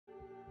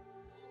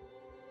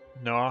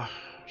Nå,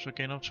 så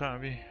genoptager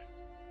vi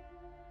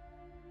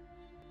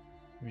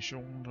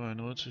missionen, der er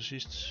nået til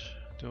sidst.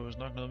 Det var vist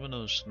nok noget med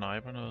noget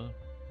sniper noget.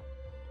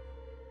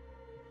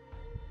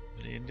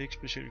 Men det endte ikke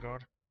specielt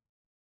godt.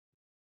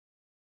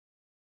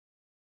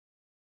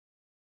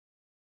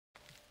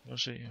 Lad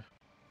os se.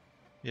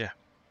 Ja.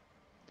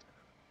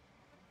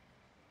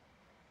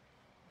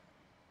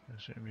 Lad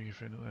os se, om vi kan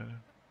finde ud af det.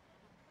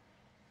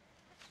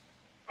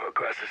 Our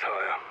grass is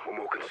higher. We're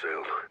more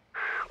concealed.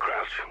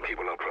 Crouch and keep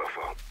a low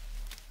profile.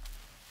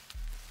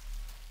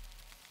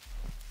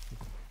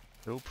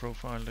 Low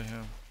profile det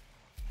her.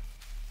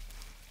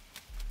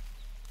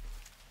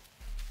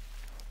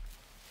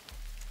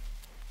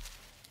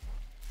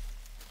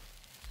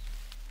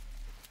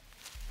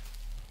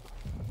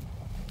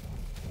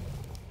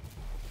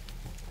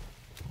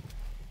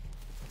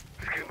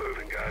 Let's keep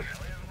moving, guys.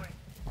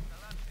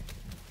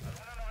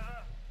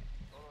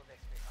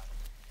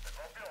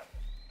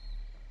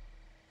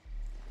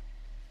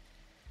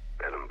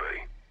 Let them be.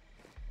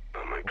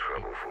 They'll make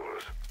trouble for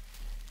us.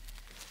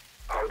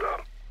 Hold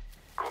up.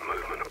 Got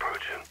movement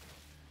approaching.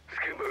 Let's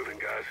keep moving,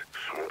 guys.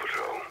 Small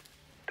patrol.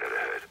 Dead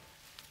ahead.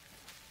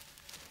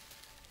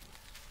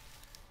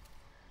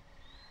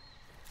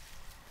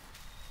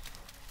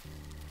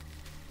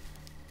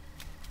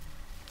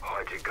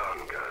 Hide your gun,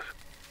 guys.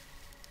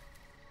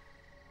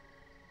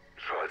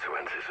 Try to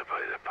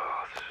anticipate their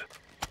paths.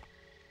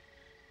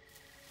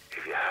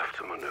 If you have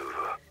to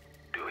maneuver,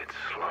 do it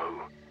slow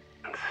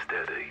and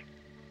steady.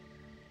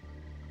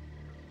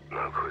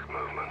 No quick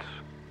movements.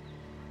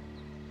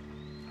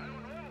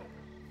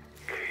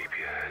 Keep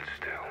your head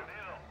still.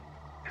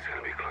 It's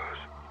gonna be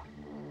close.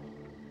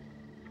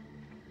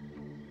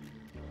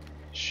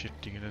 Shit,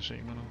 de kan da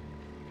se mig nu.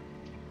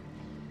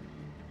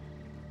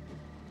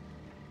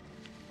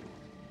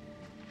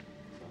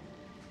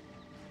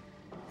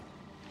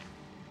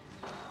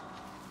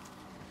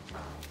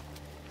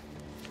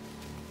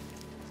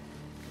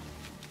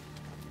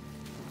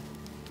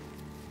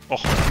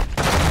 Åh!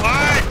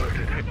 Nej!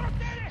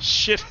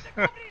 Shit!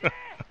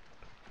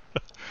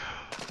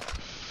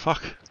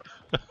 Fuck!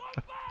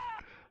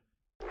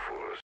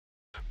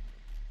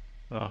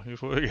 Nå, vi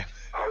får igen.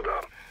 Hold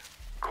up.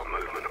 Got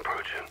movement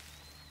approaching.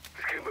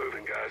 Let's keep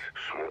moving, guys.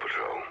 Small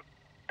patrol.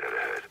 Dead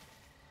ahead.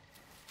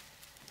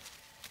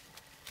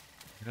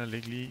 Der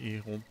ligger lige i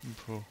rumpen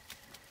på...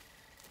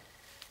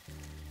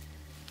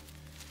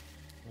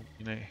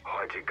 rumpen af.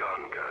 Hide your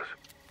gun, guys.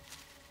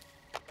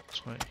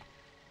 3.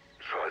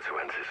 Try to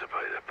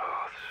anticipate their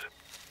paths.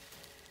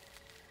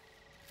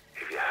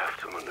 If you have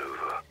to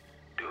maneuver,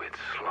 do it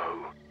slow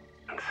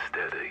and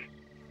steady.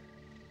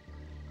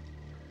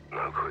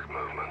 No quick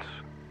movements.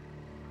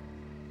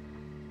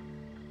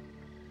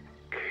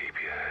 Keep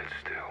your head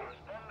still.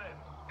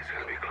 It's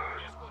gonna be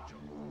close.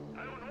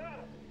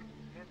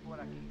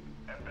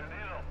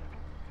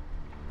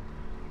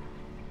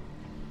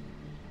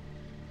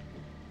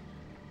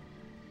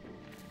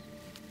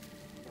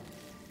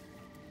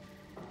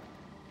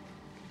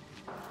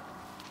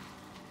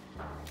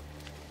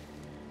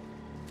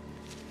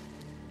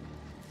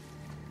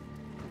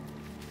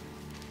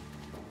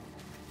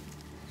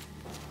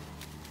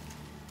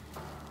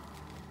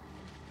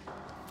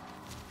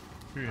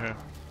 Fy her.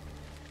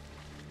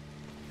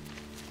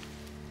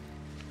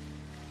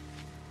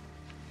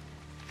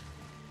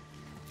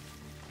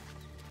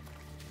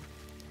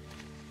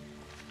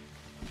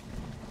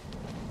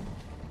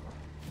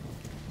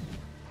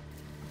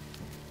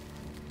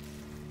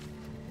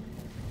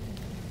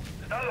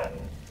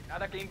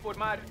 Nada que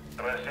informar.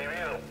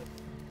 Recibido.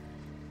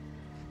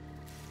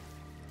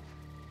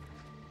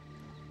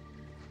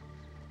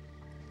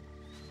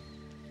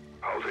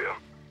 Hold here.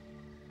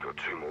 Got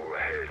 2 more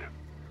ahead.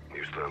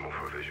 Use thermal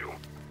for a visual.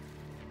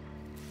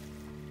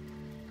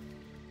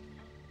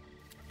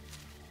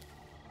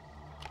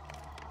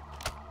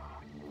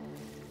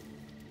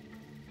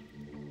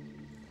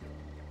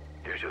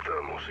 Use your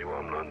thermal, see what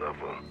I'm lined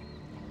up on.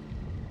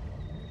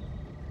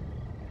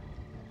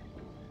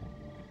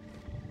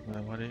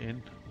 Hvad var det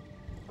end?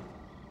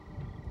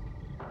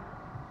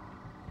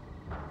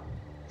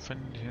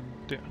 Fandt de henne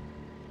der?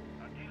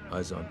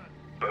 Eyes on.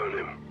 Burn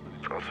him.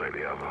 I'll take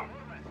the other.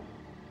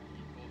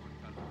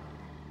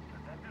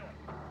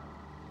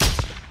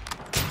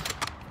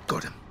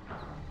 Got him.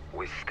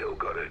 We still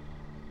got it.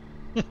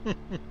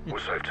 We're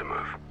safe to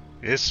move.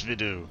 Yes, we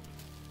do.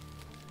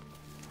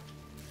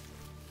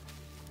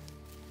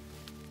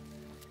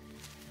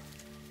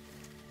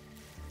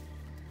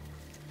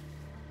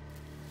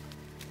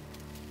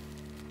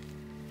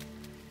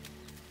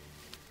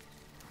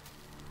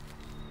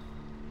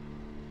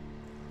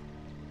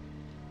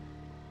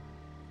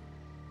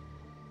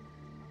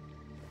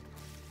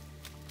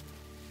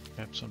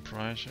 Captain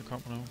Price, jeg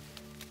kommer nu.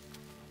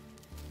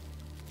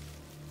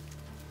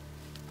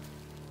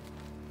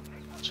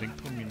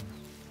 Tænk på min...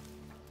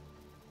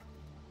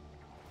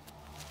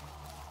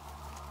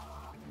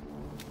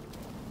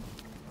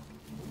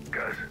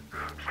 Guys,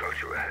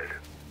 structure ahead.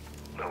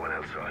 No one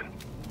outside.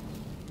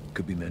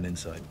 Could be men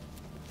inside.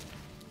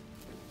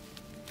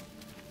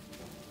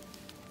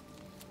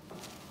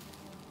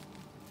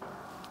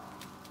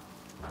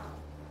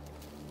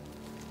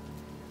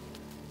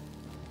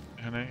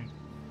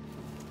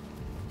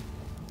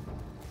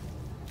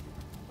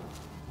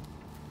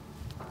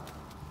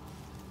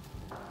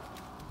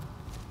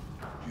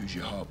 Use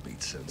your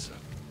heartbeat sensor.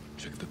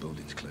 Check if the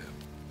building's clear.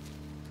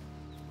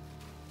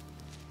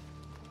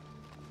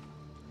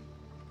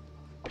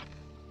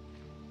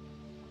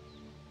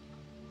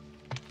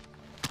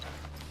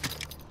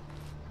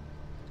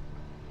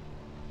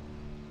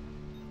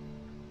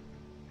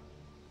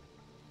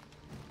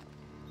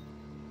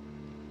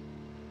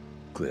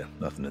 Clear.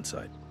 Nothing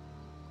inside.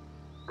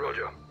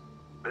 Roger.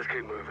 Let's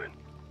keep moving.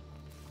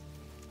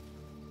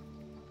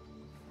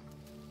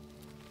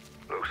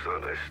 Looks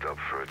like they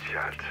stopped for a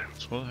chat. Jeg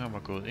troede, han var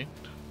gået ind.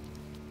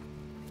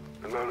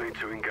 No need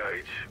to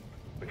engage.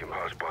 We can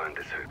pass by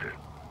undetected.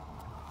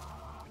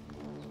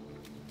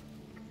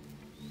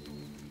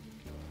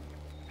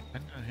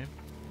 Han er hen.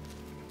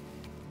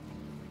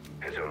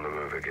 It's on the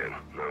move again.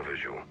 No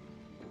visual.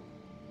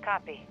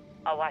 Copy.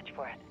 I'll watch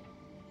for it.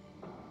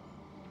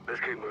 Let's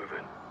keep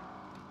moving.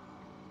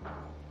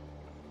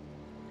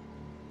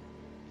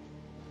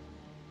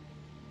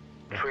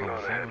 Swing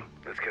on ahead.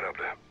 Let's get up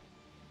there.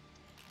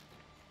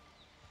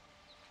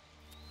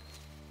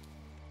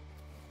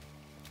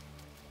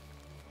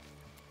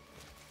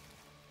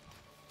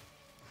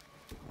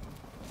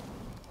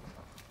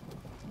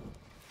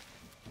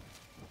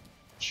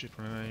 Shit,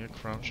 hvordan er jeg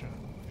croucher?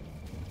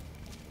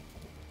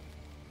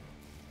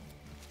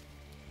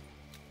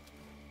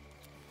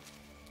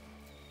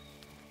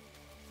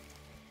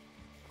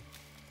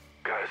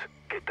 Guys,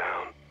 get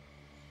down.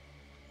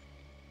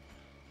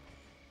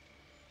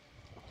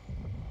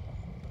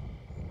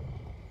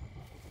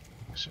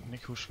 Jeg kan simpelthen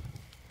ikke huske.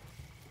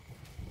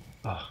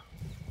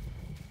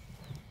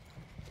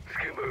 Let's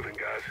keep moving,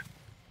 guys.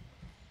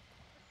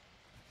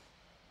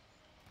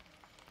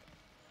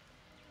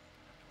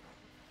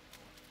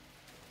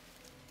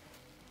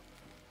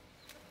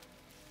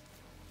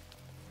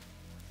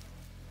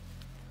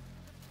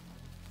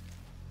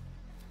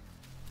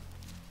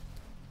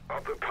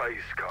 Up the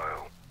pace,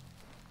 Kyle.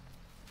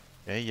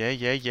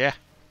 Ja.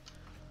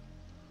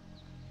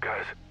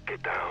 Guys,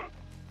 get down.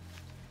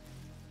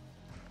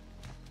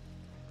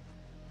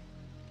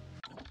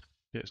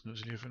 Det er jeg nødt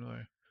til lige at finde ud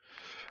af.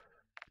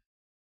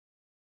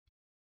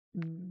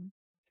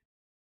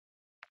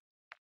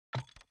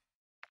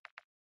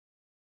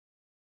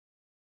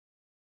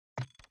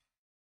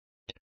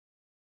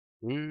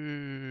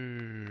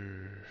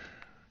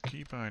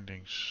 Key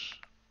bindings.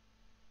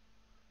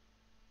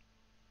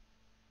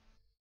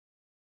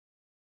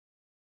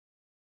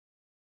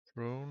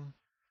 Drone.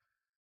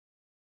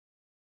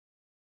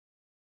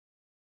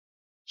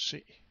 C.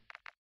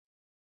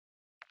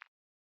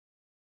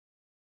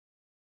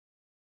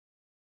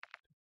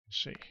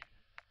 C.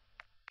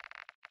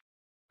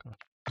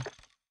 Godt.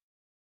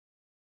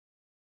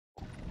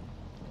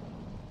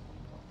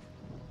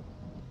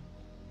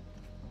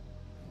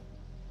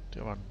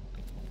 Der var den.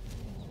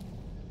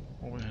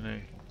 Hvor er han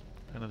af?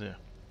 Han er der.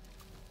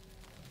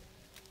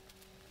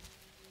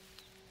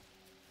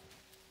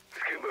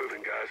 Let's keep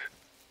moving, guys.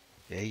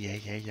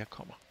 Ja, jeg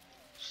kommer.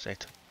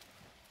 Sat.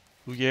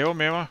 Du jæver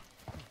med mig.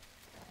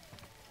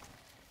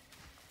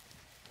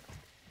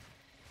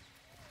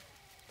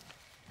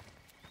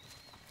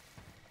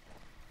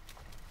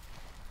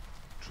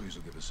 Trees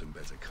will give us some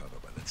better cover,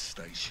 but let's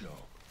stay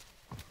sharp.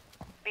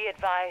 Be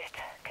advised,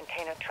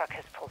 container truck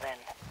has pulled in.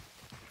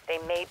 They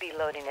may be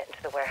loading it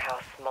into the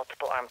warehouse.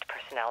 Multiple armed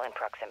personnel in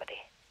proximity.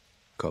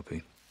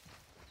 Copy.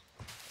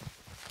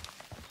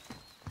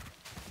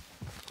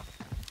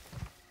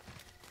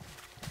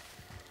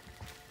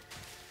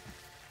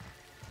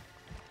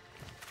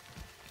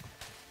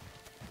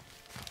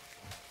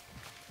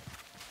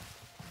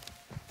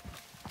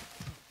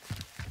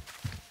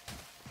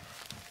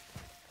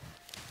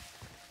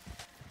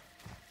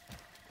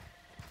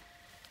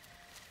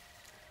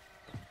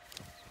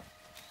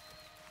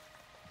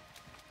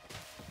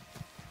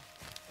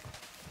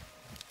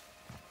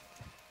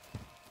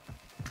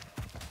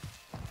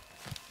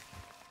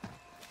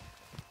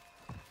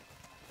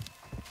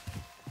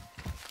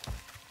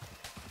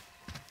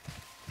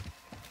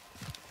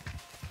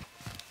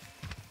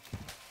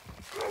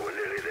 Well, we're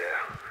nearly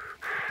there.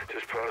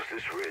 Just past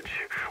this ridge,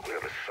 we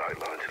have a sight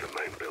line to the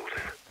main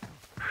building.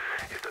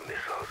 If the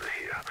missiles are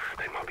here,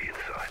 they might be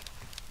inside.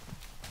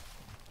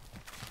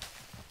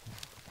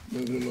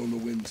 Moving along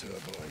the wind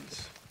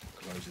turbines.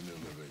 Closing in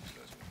on the ridge,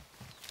 Leslie.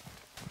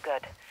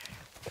 Good.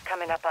 We're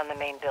coming up on the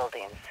main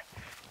buildings.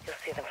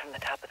 You'll see them from the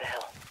top of the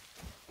hill.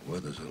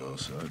 Weather's on our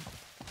side.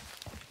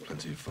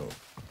 Plenty of fog.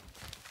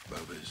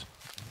 Bovies.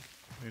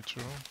 Me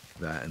too.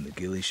 That and the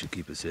ghillie should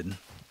keep us hidden.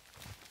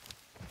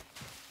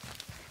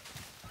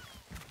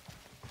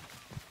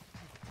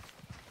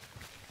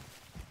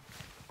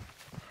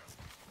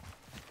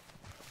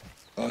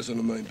 Eyes on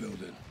the main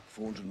building.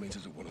 400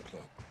 meters at 1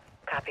 o'clock.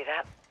 Copy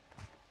that.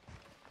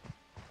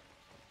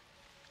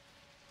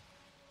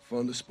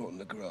 Find a spot in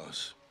the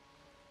grass.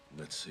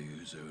 Let's see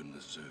who's who in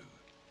the zoo.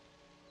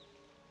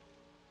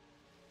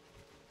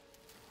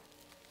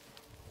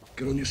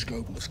 Get on your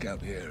scope and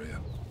scout the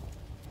area.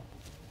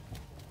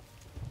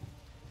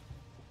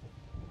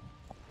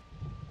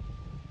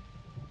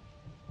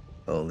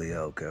 Holy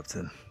hell,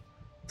 Captain.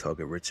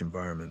 Target-rich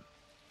environment.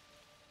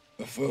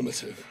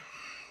 Affirmative.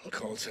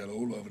 Cartel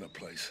all over the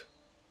place.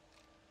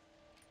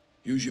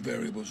 Use your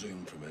variable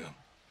zoom from here.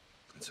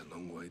 It's a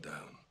long way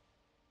down.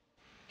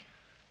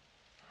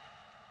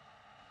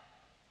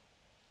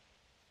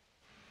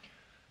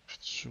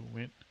 Zoom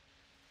ind.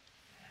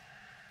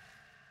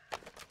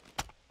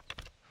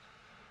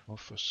 Hvor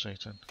for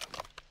satan.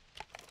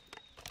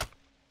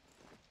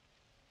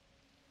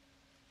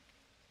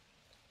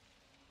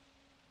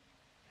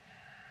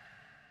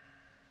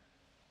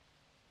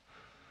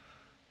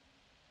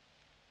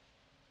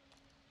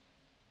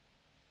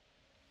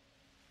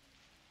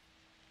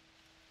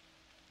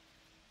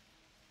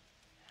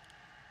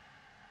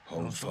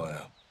 Hold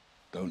fire.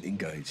 Don't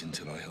engage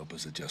until I help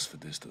us adjust for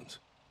distance.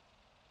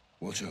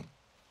 Watcher,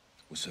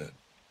 what's that?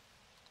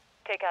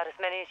 Take out as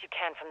many as you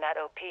can from that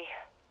OP.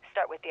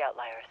 Start with the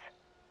outliers.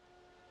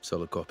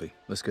 Solid copy.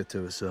 Let's get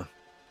to it, sir.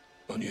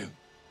 On you.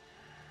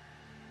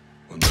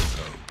 On your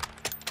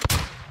go.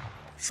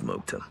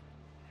 Smoked him.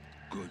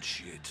 Good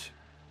shit.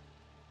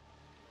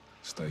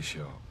 Stay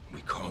sharp.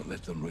 We can't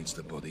let them reach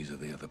the bodies of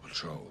the other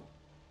patrol.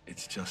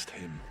 It's just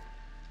him.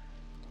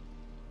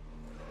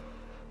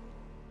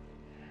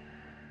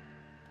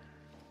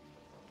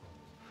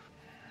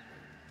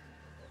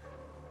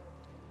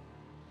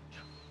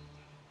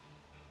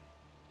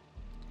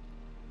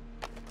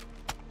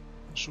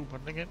 Super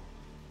den igen.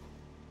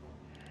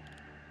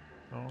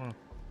 Nå.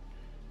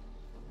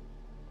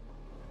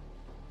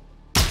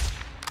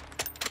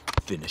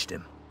 Finished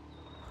him.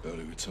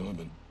 Early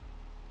retirement.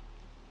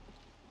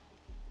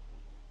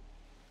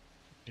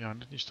 De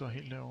andre, de står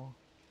helt derovre.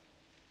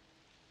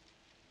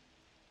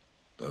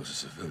 Those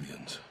are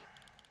civilians.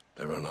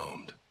 They're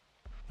unarmed.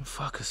 What the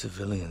fuck are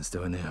civilians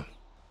doing here?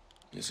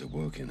 It's a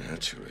working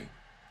hatchery.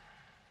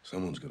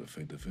 Someone's got to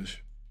feed the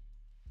fish.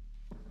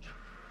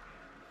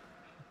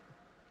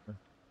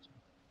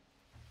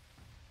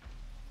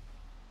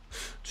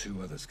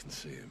 Two others can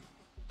see him.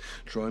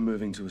 Try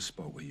moving to a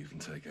spot where you can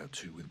take out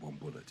two with one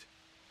bullet.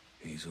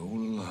 He's all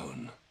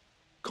alone.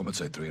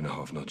 Compensate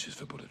 3.5 notches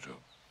for bullet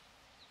drop.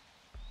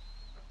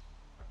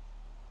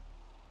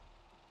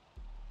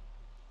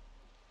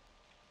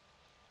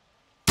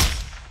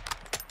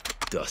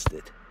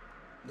 Dusted.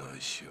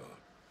 Nice shot.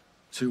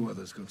 Two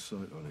others got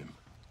sight on him.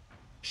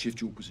 Shift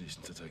your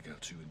position to take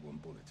out two with one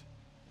bullet.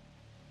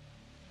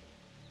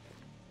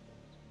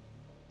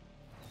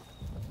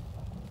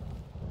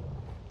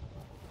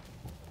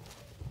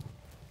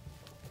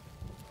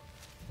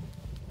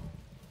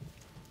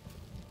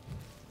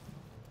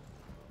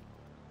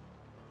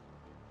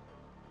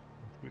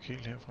 Ikke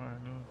helt herfra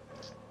nu.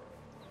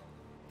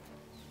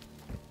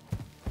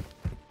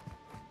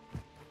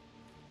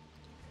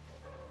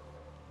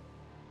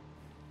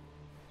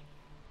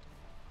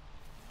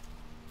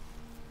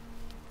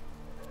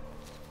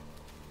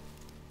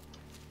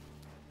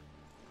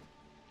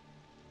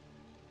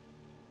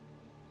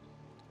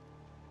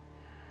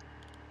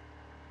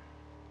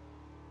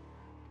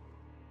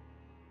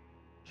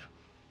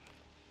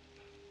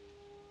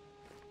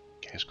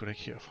 Kan jeg sgu da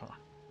ikke herfra.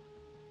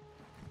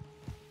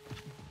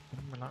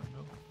 Hvor langt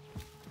ned?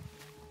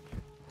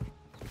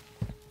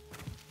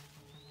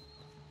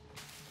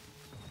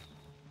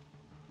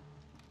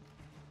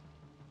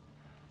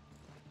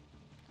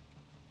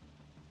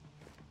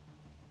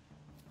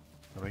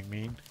 Det var ikke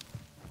meningen.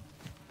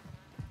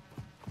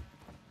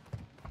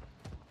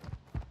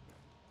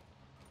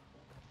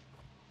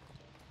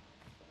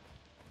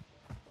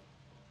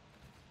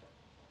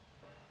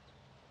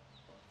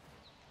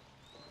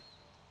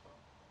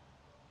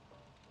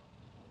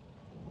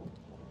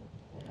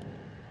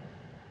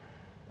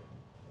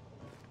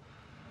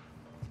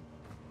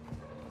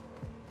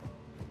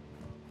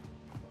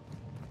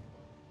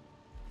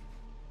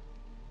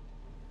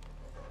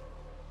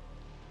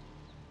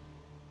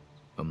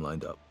 I'm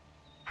lined up.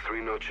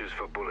 3 notches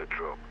for bullet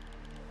drop.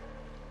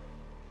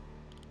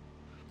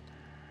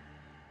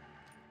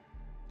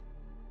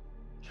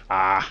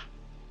 Ah!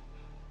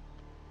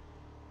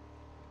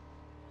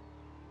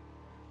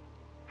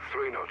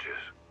 3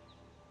 notches.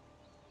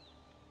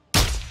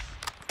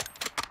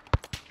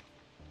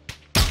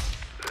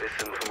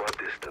 Listen for my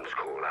distance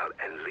call out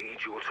and lead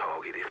your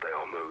target if they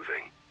are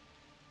moving.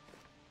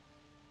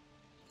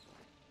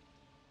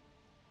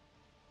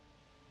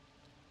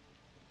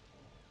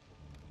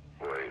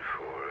 Wait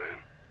for it.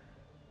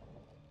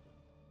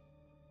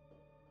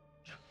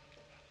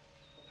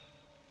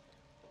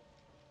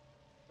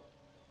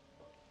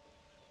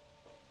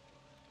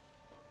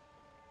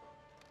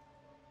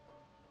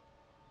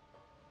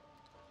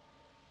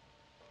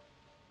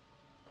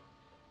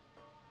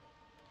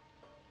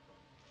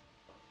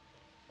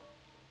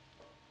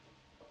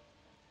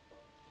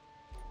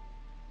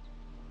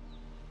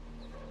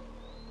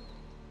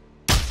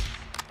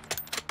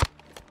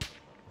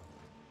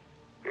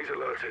 He's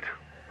alerted.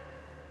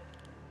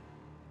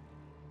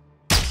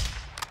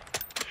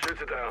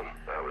 Shoot it down.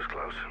 That was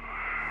close.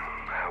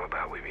 How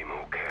about we be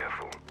more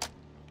careful?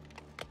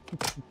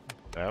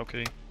 Ja,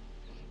 okay.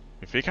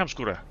 Vi fik ham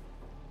sgu da.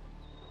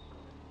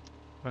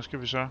 Hvad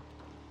skal vi så?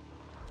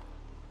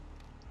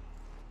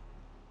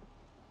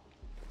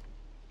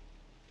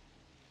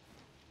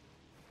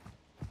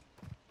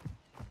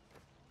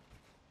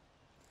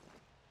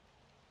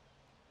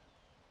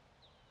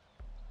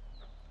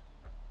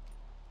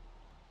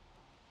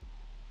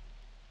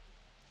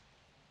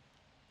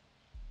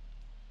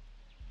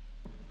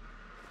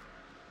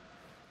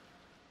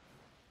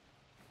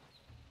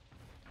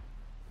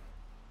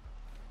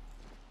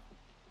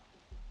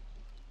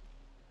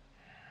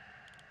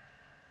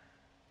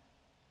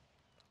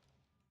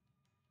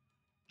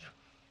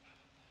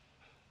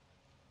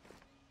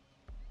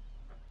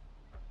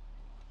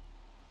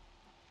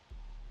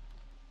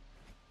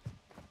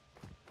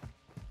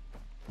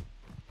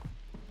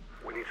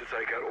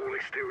 take out all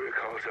exterior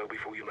cartel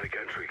before you make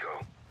entry,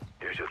 Cole.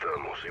 Use your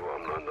thermal, see what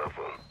I'm lined up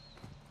on.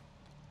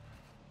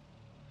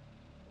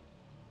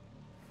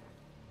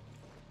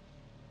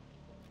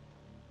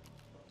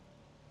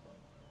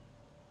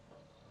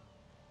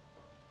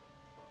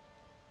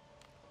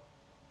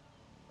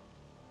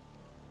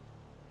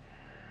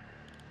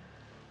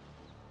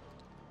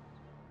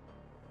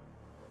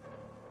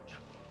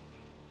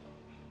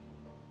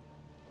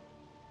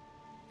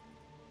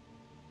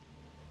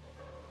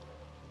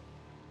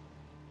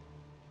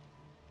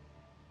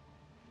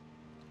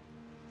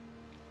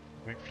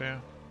 Ikke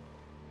flere.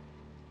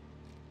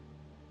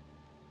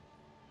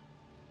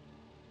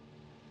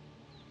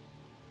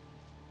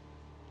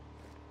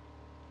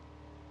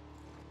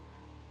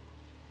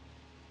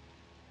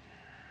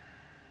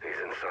 He's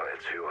inside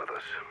 2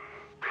 others.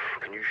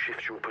 Can you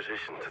shift your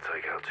position to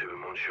take out 2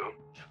 in one shot?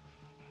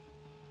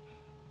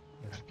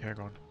 Ja, det kan jeg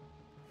godt.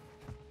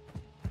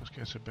 Så skal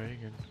jeg tilbage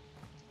igen.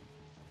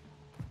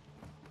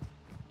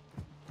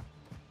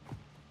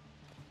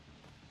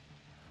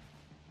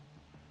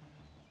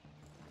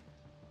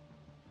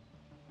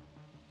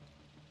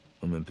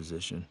 I'm in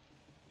position.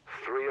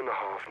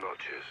 3.5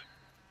 notches.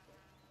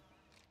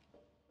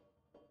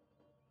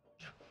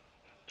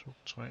 2,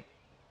 3.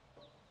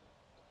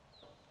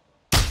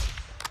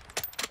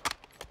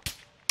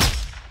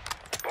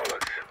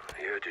 Bollocks,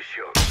 you heard your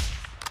shot.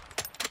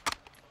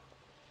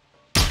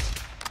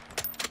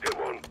 Hit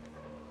 1.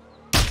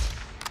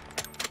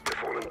 They're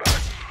falling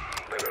back.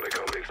 They know they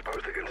can't be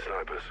exposed against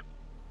snipers.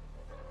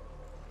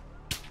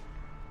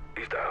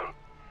 He's down.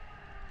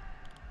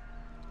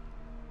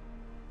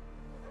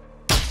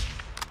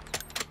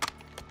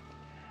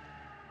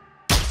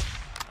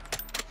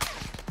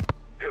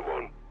 Hit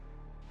 1.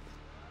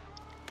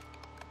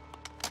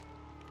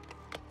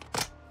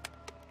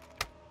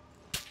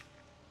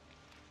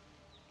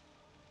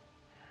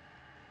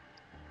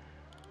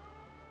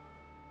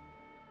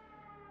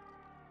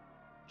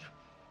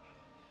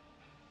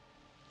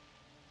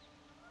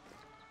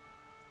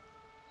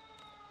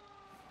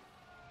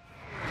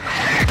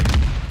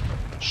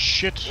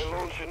 Shit! They're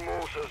launching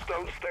mortars.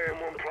 Don't stay in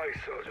one place,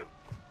 Sergeant.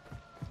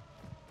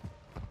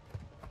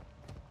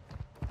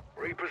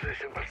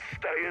 Reposition, but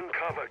stay in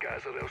cover,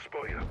 guys, or they'll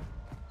spot you.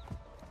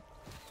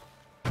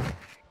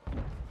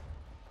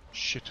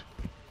 Shit.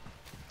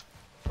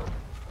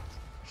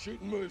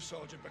 Shoot and move,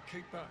 Sergeant, but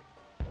keep back.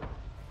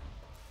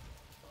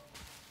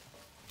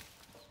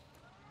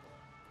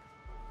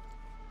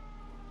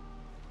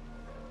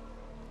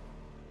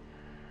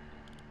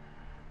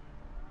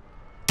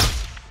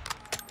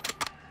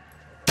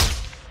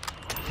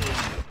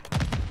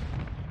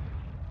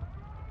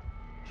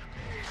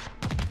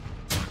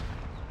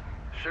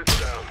 Shoot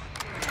down.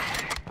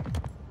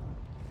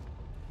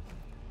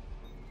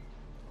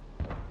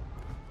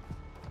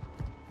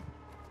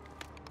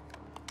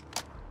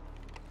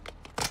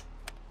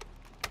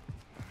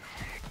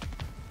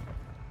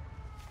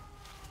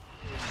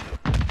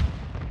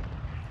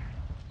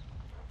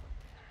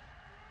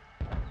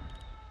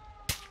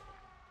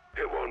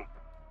 Hit 1.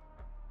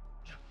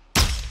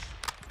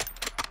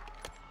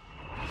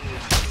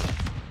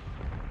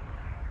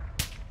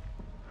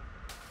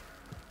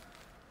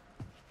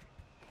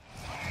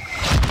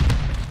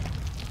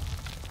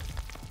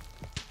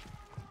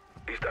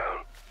 He's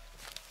down.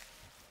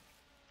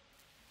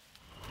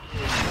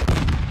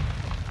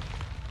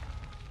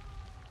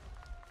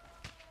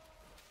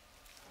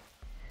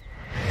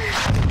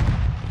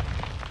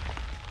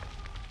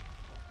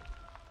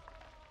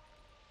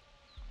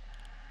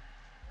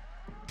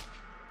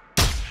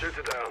 Shoot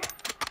it down.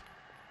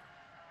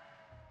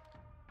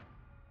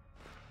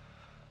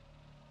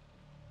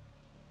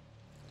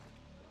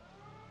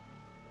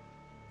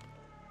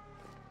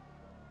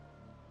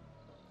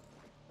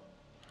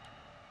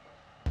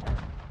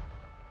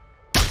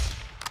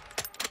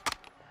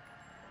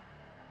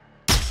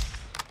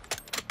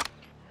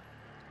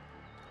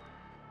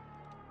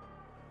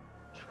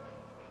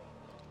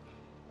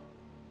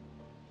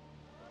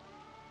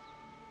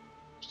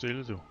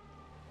 Stille du.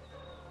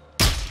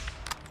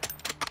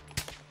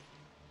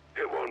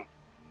 Hit 1.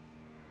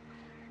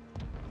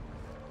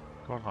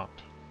 Godt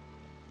ramt.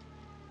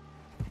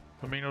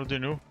 Hvad mener du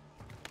det nu?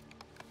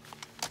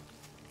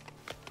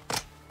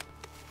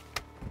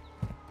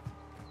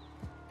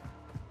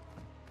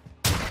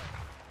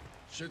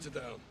 Shoot it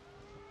down.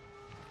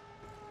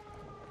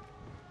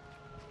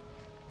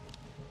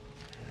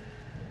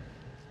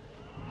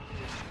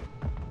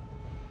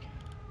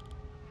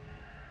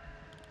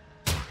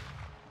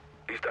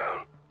 He's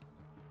down.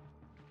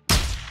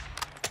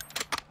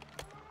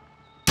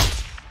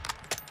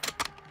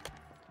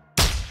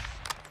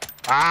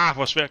 Ah,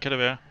 hvor svært kan det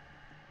være?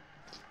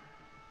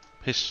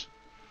 Pis.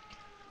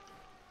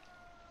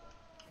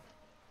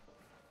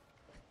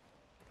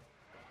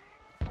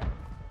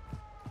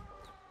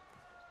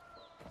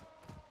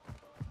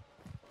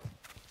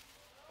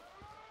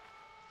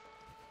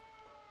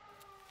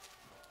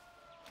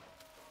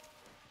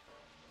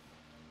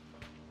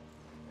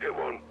 Hit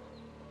 1.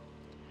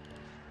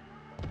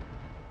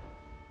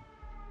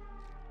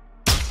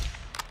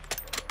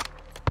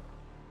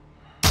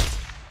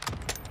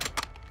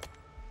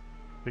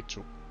 Begge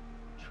to.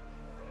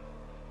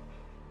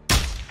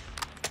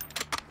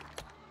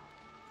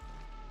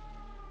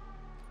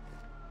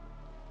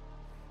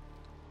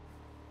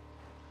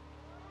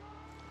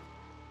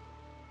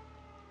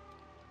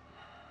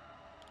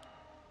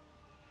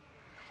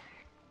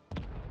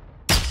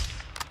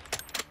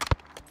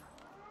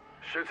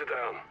 Shooter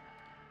down.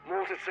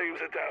 Mortar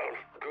teams are down.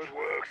 Good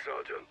work,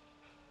 Sergeant.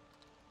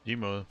 Lige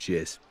måde.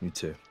 Cheers. You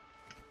too.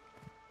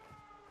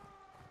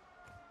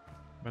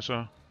 Hvad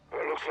så?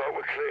 Well, looks like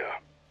we're clear.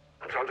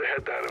 Time to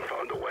head down and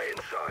find a way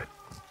inside.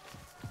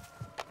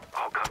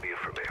 I'll cover you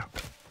from here.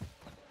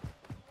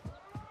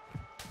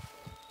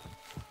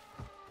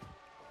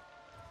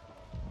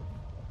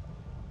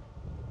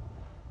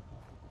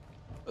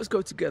 Let's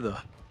go together.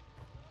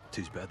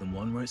 Two's better than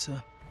one, right,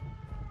 sir?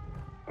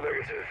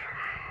 Negative.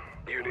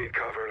 You need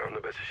cover and I'm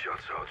the better shot,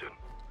 Sergeant.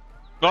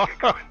 Nå!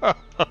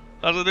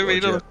 Altså det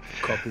mener Roger. du?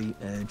 Copy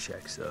and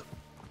check, sir.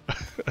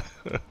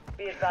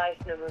 Be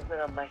advised, no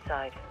movement on my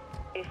side.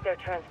 If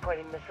they're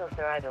transporting missiles,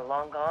 they're either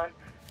long gone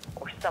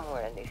or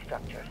somewhere in these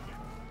structures.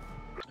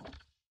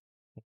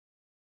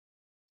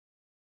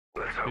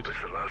 Let's hope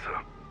it's the latter.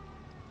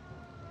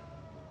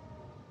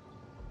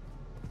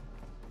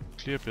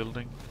 Clear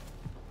building.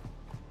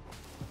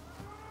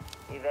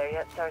 You there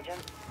yet,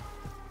 Sergeant?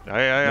 Ja,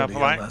 jeg er Bloody på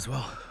vej. hell, as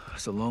well.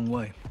 It's a long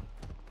way.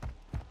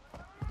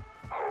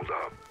 Hold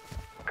up.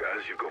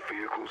 Guys, you've got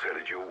vehicles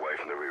headed your way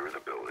from the rear of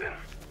the building.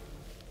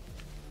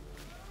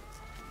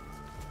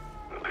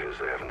 It appears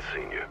they haven't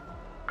seen you.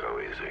 Go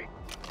easy.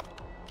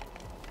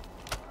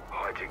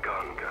 Hide your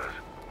gun, guys.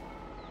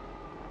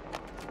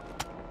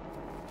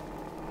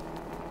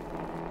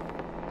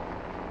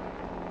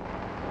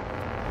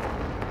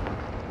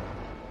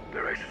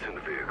 They're exiting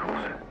the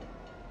vehicles.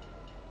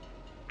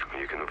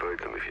 You can avoid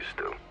them if you're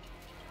still.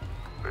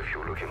 But if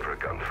you're looking for a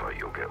gunfight,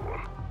 you'll get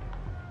one.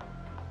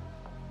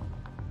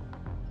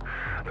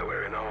 They're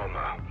wearing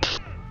armor.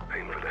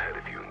 Aim for the head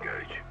if you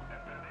engage.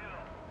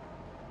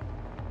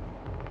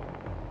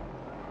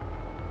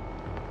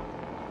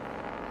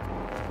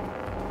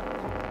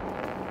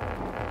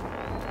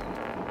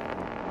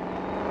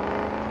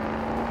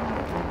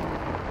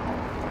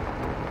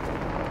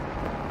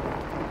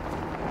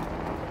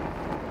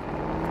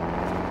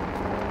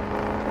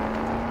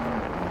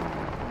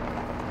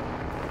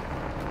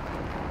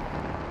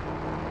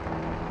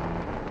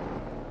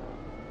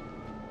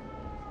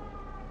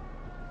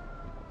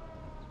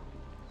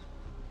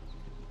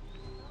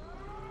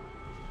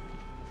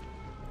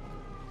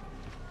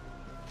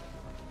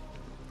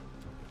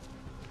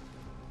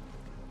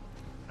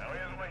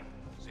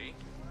 ¿Sí?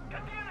 ¿Qué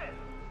tienes?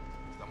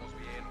 Estamos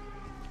bien.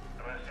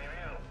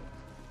 Recibido.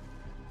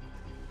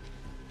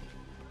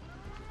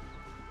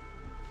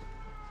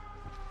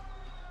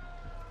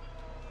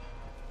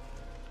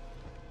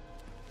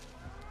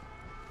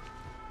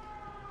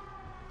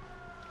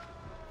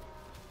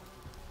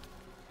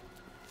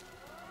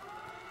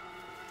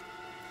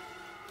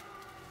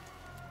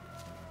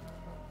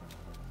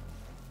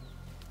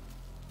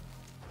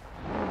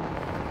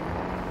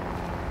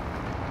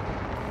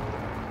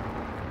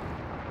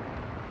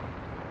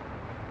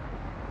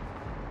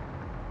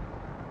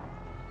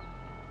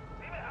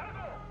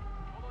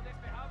 Todo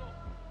despejado.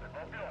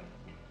 Copio.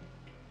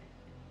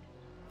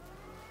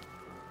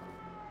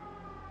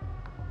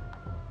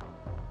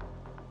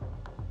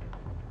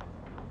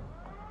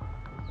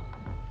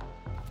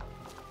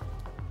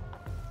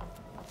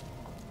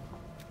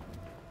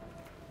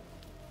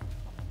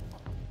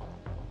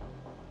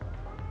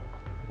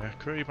 Ja,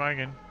 kør I bare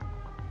igen.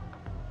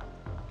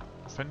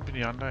 Hvor fanden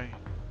bliver de andre af?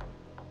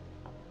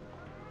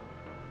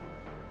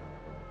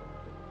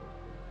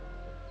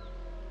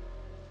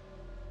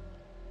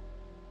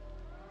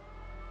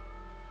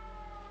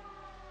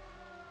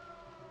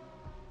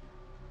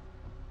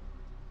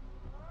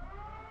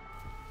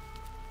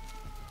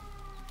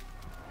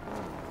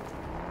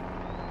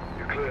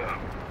 You're clear.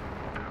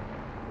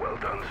 Well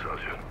done,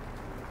 Sergeant.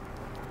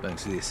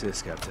 Thanks for the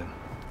assist, Captain.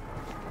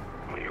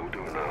 You're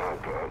doing the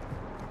hard part.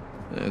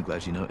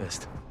 Glad you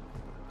noticed.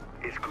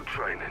 It's good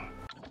training.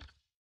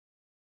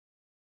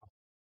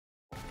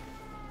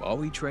 Are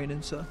we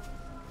training, sir?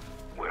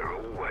 We're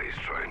always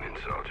training,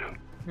 Sergeant.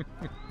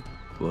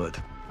 Good.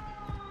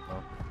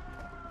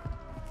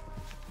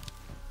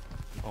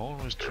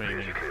 Always Appears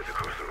training. you cleared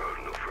across the road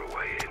and look for a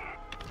way in.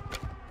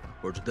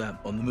 Roger that.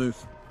 On the move.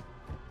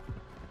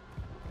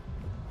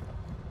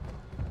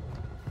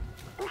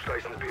 All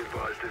stations be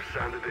advised they've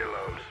sounded the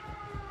alarms.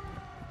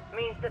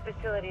 Means the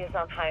facility is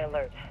on high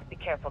alert. Be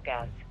careful,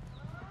 Gaz.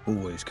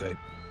 Always, Kate.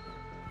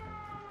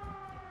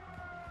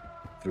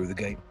 Through the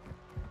gate.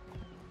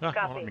 Ja, nu er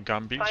der Copy. min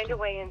gamle bil. Find a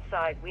way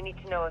inside. We need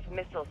to know if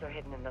missiles are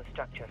hidden in those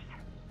structures.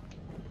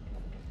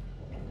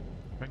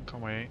 Den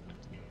kommer jeg ind.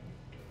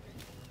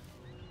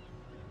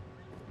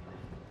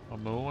 Og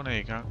mågen er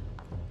i gang.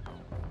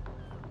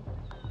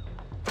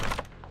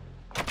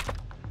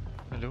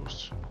 Den er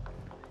låst.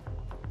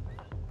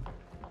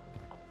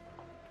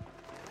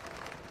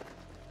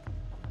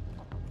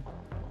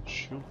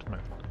 Shoot,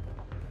 mand.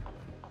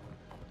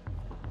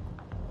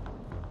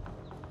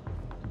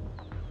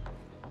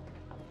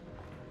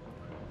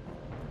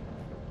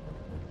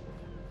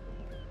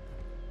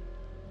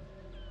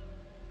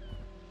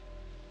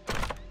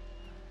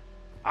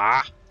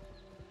 Ah!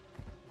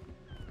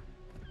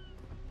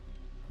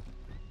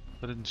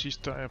 Så er det den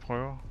sidste dør, jeg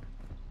prøver.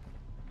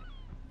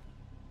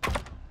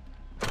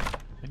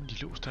 Den de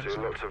låst altså.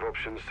 Seeing lots of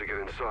options to get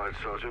inside,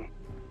 Sergeant.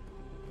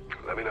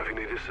 Let me know if you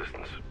need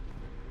assistance.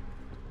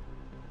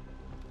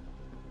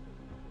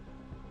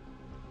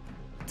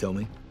 Tell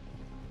me.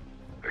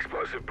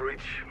 Explosive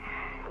breach.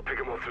 Pick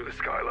them off through the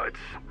skylights.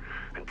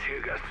 And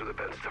tear gas through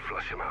the vents to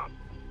flush them out.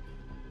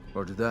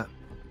 Roger that.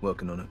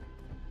 Working on it.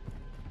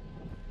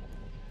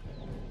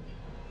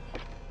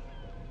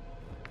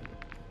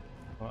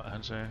 Hvad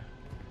han sagde?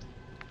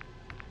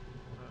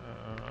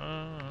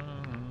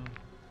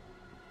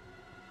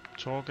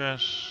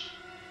 Tårgas.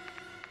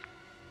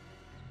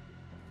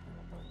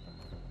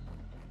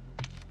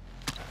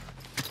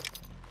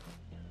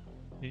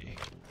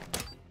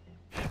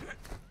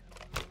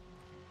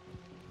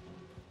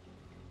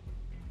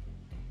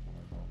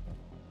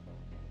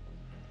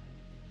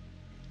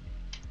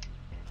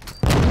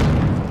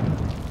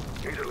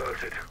 He's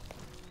alerted.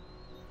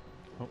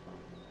 Oh.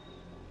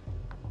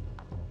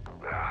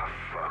 Ah,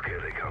 fuck,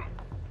 here they come.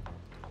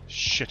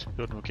 Shit, det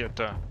var den forkerte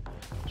dør.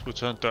 Jeg skulle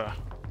tage en dør.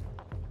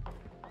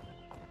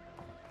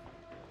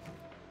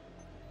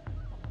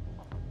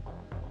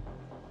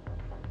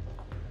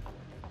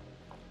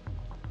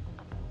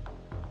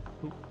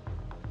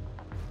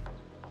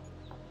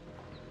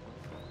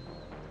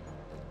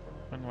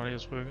 Hvordan var det,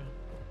 jeg trykkede?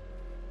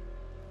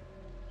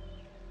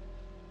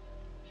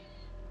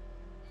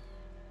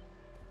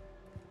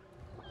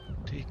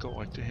 Det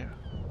går ikke, det her.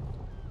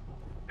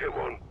 Hit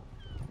one.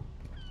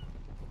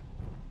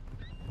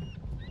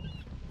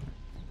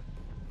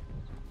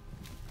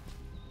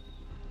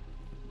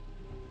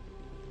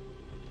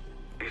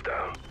 He's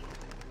down.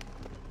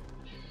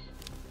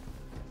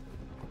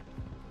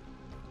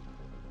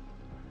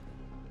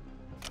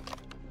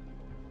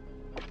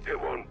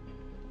 Hit one.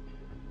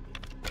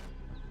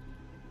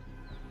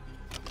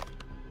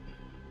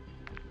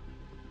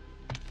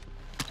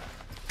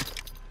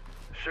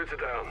 Shooter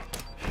down.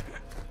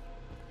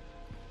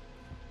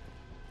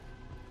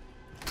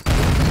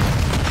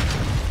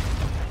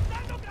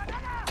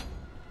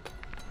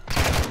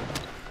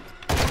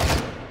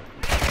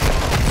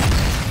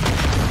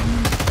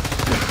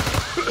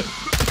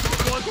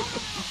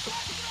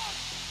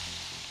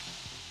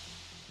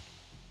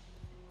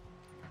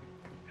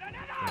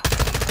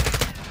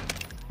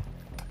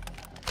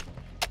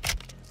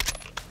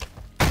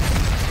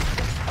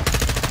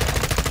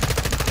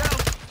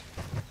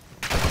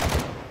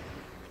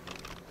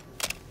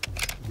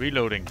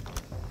 Reloading.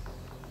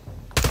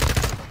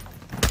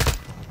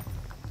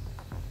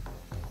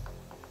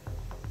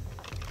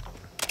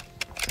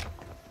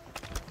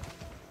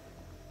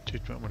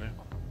 Tyt med det.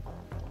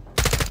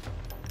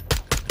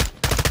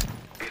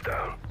 He's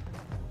down.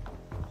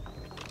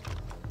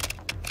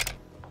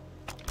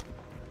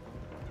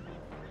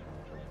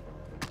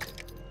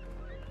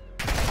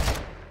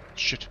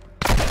 Shit.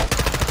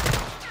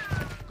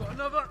 Got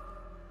another.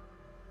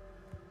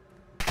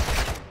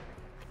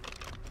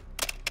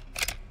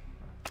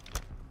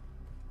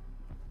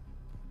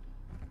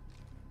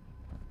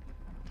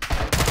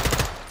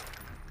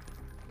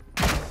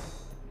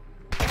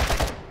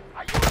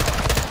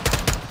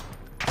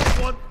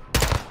 One.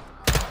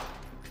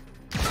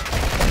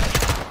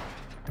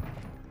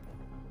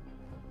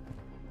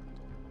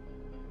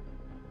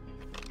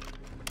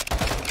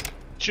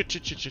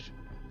 Shit.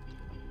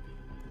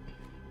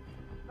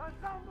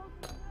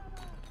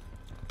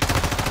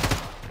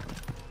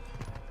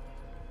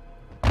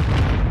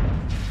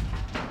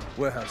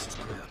 Warehouse is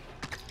clear.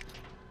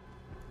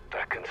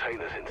 That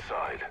container's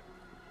inside.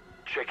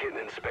 Check it and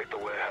inspect the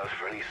warehouse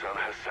for any Sun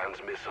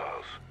Hassan's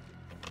missiles.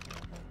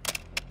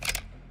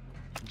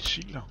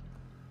 Missiler.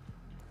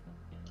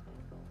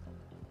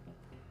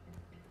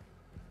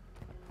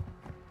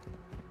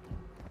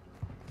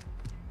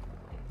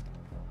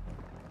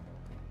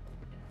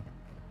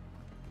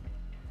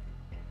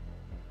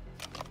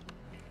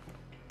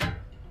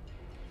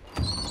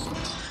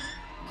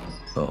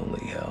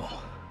 Holy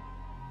hell.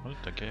 Hold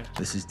da kæft.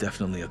 This is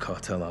definitely a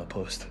cartel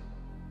outpost.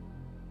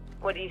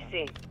 What do you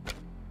see?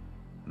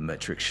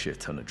 Metric shit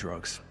ton of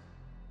drugs.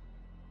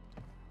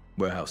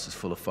 Warehouse is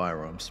full of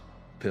firearms,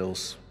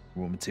 pills,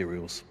 raw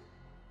materials.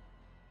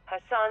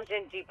 Hassan's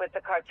in deep with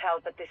the cartel,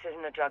 but this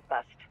isn't a drug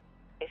bust.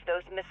 If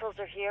those missiles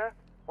are here,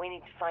 we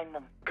need to find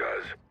them.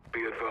 Guys,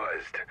 be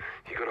advised.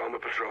 You got armor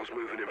patrols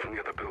moving in from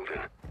the other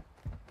building.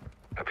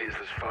 Appears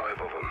there's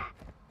 5 of them.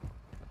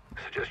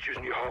 Suggest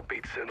using your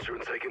heartbeat sensor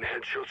and taking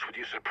headshots with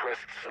your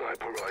suppressed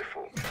sniper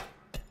rifle.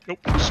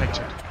 Nope,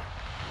 sector.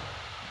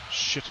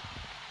 Shit.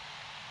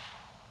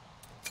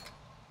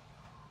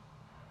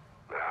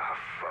 Ah,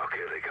 fuck,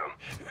 here they come.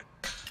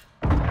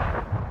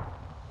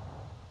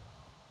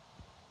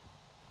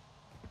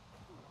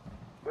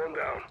 One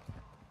down.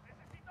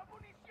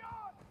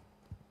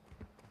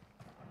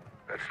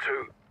 That's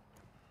 2.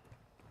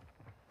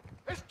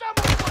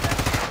 ¡Estamos con el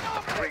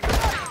nombre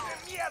de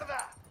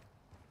mierda!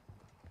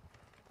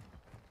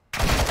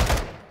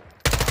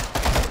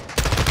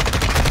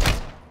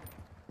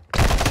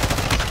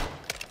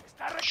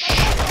 ¡Está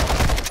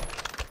recargando!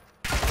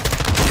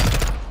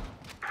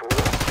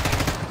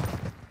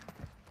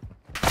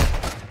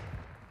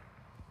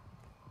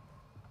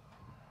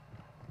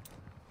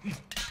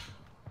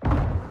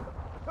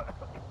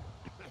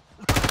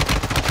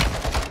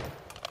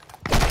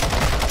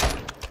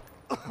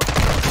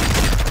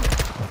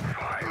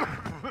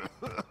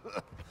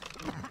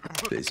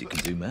 appears you can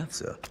do math,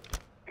 sir.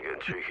 You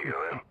getting cheeky,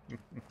 I am.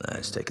 Nah,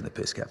 it's taking the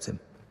piss, Captain.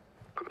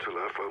 Got to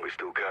laugh while we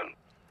still can.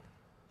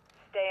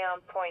 Stay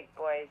on point,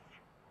 boys.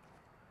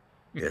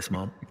 Yes,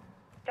 Mom?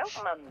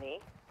 Don't mum me.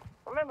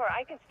 Remember,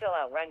 I can still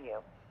outrun you.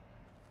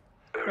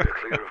 Area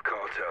clear of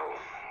cartel.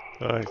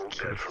 Ej, All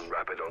dead from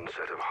rapid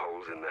onset of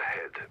holes in the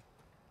head.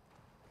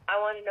 I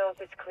want to know if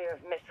it's clear of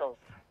missiles.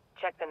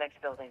 Check the next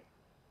building.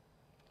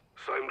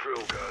 Same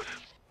drill,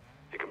 guys.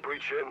 You can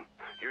breach in,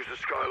 use the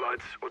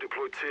skylights, or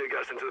deploy tear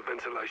gas into the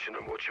ventilation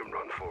and watch them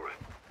run for it.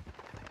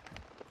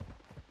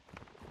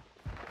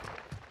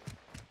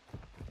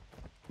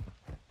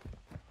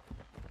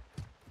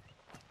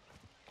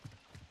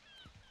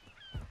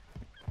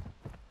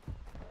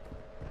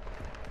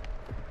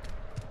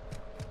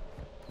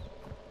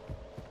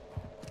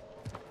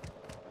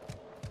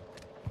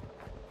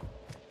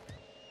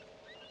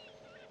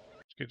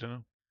 skete der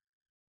nu?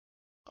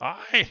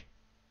 Ej!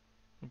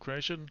 Nu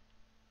crasher den.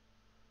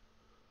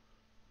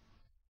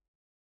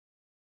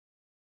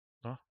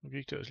 Nå, nu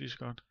gik det også lige så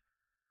godt.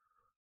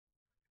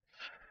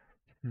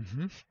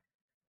 Mhm.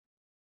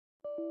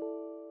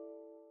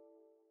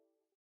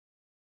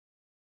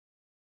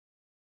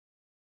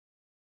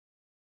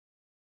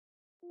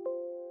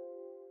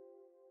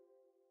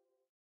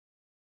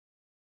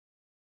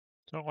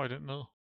 Så røg den ned.